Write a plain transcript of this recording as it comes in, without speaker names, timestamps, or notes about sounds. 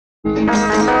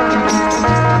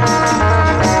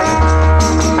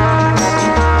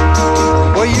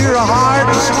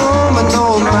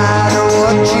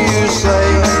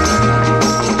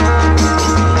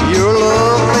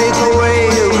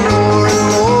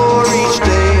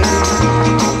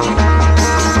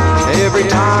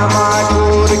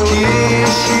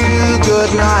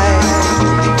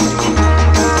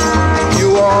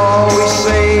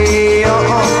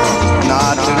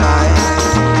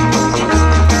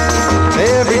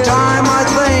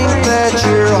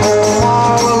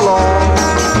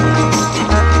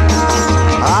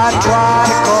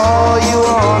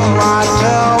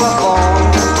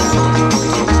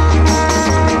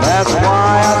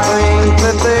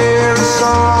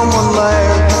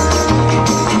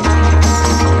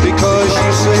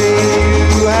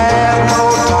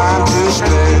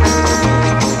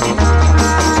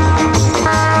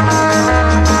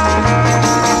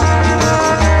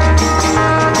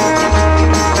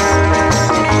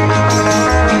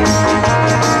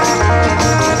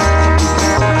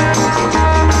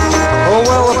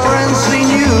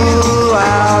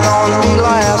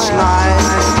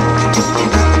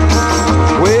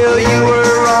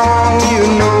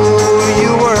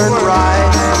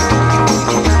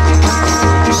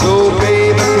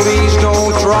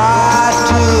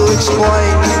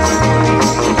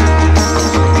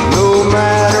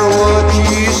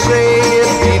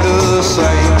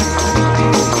same.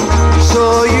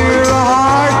 So you're a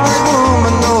heartless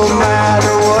woman, no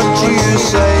matter what you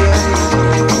say.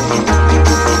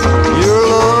 Your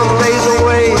love fades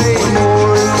away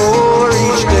more and more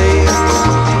each day.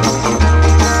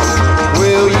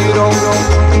 Well, you don't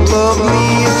love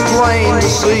me, it's plain to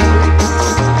see.